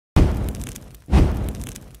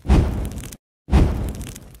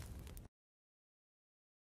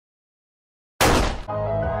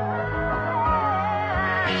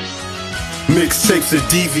Mixtapes and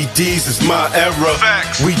DVDs is my era.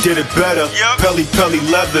 Facts. We did it better. Yep. Pelly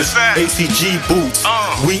leathers, Facts. ACG boots.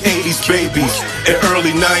 We 80s babies and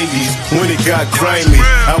early 90s when it got grimy.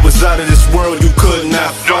 I was out of this world, you could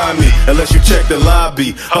not find me unless you check the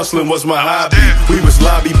lobby. Hustling was my hobby. We was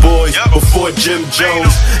lobby boys before Jim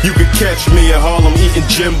Jones. You could catch me in Harlem eating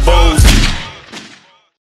Jimbos.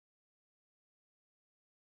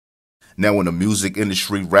 Now in the music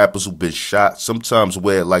industry, rappers who've been shot sometimes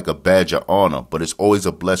wear it like a badge of honor, but it's always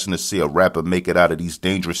a blessing to see a rapper make it out of these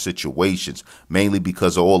dangerous situations, mainly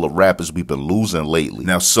because of all the rappers we've been losing lately.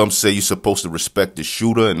 Now some say you're supposed to respect the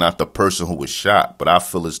shooter and not the person who was shot, but I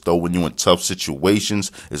feel as though when you're in tough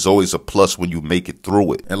situations, it's always a plus when you make it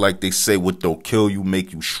through it. And like they say, what don't kill you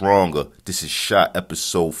make you stronger. This is Shot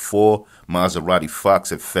Episode 4, Mazaradi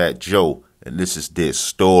Fox and Fat Joe, and this is their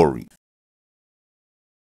story.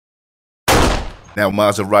 Now,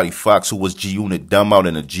 Mazaradi Fox, who was G-Unit dumb out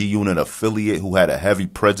and a G-Unit affiliate who had a heavy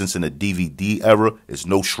presence in the DVD era, is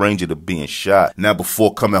no stranger to being shot. Now,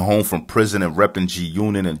 before coming home from prison and repping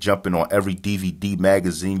G-Unit and jumping on every DVD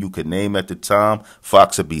magazine you could name at the time,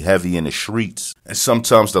 Fox would be heavy in the streets. And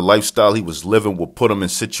sometimes the lifestyle he was living would put him in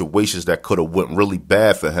situations that could have went really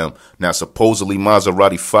bad for him. Now, supposedly,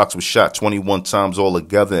 Mazaradi Fox was shot 21 times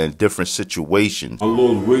altogether in different situations. I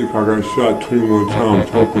lost weight, I got shot 21 times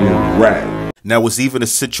talking on rap. Now, it was even a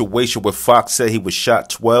situation where Fox said he was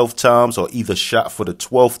shot 12 times or either shot for the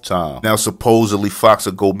 12th time. Now, supposedly, Fox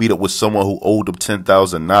would go meet up with someone who owed him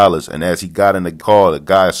 $10,000, and as he got in the car, the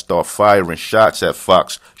guy would start firing shots at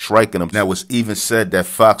Fox, striking him. Now, it's even said that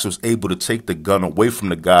Fox was able to take the gun away from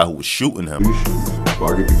the guy who was shooting him. If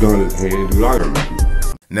I get the gun in his hand, do I gotta shoot?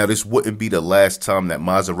 Now, this wouldn't be the last time that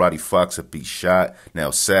Mazaradi Fox would be shot.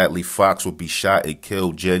 Now, sadly, Fox would be shot and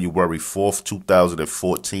killed January 4th,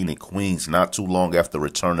 2014 in Queens, not too long after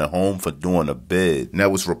returning home for doing a bid.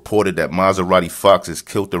 Now, it's reported that Mazaradi Fox is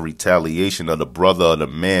killed in retaliation of the brother of the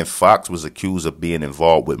man Fox was accused of being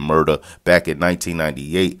involved with murder back in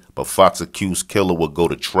 1998, but Fox accused killer would go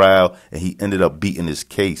to trial, and he ended up beating his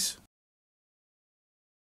case.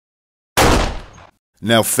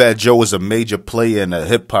 Now, Fat Joe is a major player in the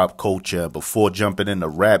hip-hop culture. Before jumping in the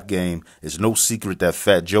rap game, it's no secret that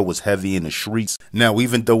Fat Joe was heavy in the streets. Now,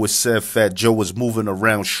 even though it's said Fat Joe was moving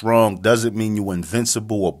around strong, doesn't mean you're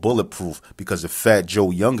invincible or bulletproof, because if Fat Joe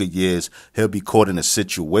younger years, he'll be caught in a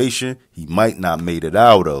situation he might not made it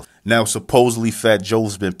out of. Now, supposedly, Fat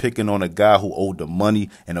Joe's been picking on a guy who owed the money,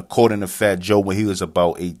 and according to Fat Joe, when he was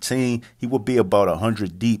about 18, he would be about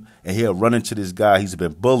 100 deep, and he'll run into this guy he's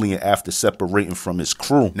been bullying after separating from his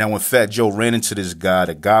crew. Now, when Fat Joe ran into this guy,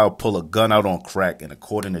 the guy would pull a gun out on crack, and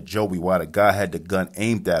according to Joey, while the guy had the gun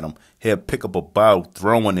aimed at him, he'll pick up a bottle,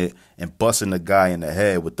 throwing it, and busting the guy in the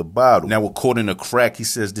head with the bottle. Now, according to Crack, he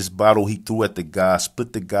says this bottle he threw at the guy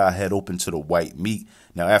split the guy head open to the white meat.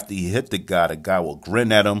 Now, after he hit the guy will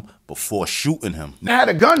grin at him before shooting him. I had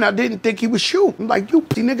a gun, I didn't think he was shooting. I'm like, you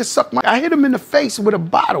niggas suck my... I hit him in the face with a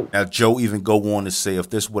bottle. Now, Joe even go on to say if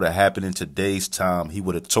this would have happened in today's time, he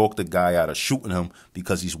would have talked the guy out of shooting him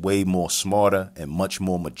because he's way more smarter and much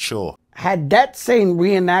more mature. Had that same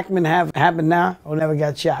reenactment have happened now, I would never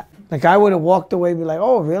got shot. Like, I would have walked away and be like,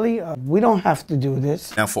 oh, really? We don't have to do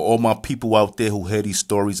this. Now, for all my people out there who hear these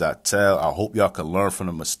stories I tell, I hope y'all can learn from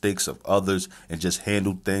the mistakes of others and just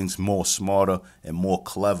handle things more smarter and more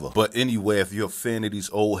clever. But anyway, if you're a fan of these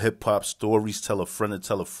old hip-hop stories, tell a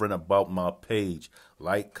friend about my page.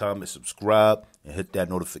 Like, comment, subscribe, and hit that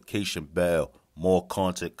notification bell. More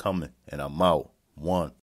content coming, and I'm out.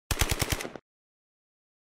 One.